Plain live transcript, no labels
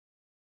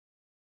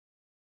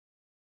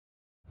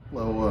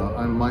Hello,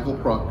 I'm Michael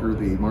Proctor,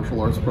 the martial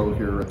arts pro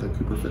here at the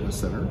Cooper Fitness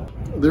Center.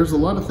 There's a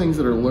lot of things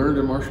that are learned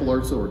in martial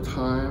arts over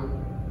time.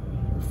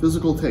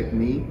 Physical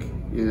technique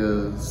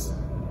is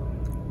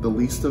the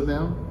least of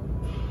them.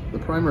 The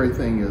primary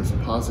thing is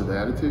positive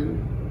attitude.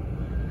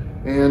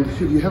 And if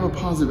you have a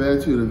positive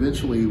attitude,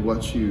 eventually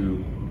what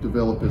you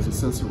develop is a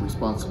sense of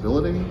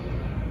responsibility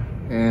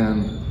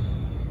and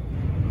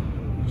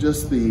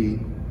just the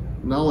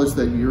knowledge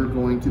that you're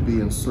going to be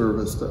in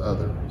service to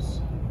others,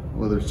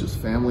 whether it's just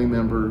family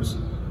members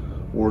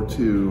or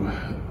to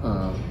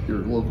your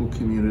local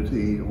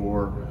community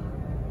or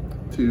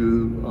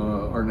to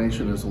our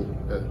nation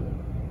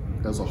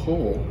as a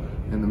whole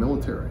in the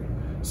military.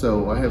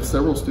 So I have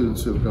several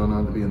students who have gone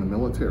on to be in the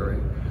military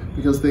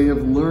because they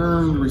have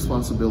learned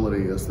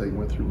responsibility as they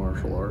went through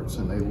martial arts,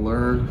 and they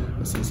learned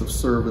a sense of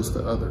service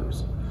to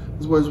others.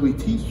 As well as we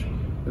teach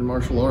in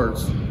martial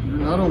arts, you're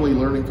not only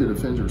learning to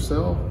defend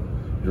yourself,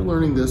 you're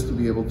learning this to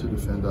be able to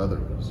defend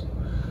others.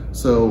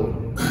 So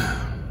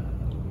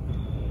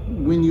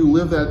when you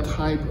live that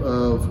type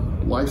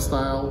of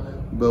lifestyle,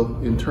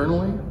 both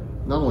internally,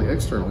 not only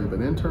externally, but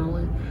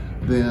internally,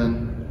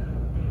 then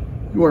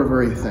you are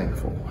very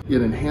thankful.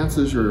 It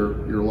enhances your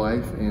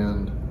life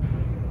and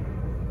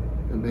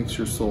it makes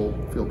your soul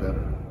feel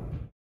better.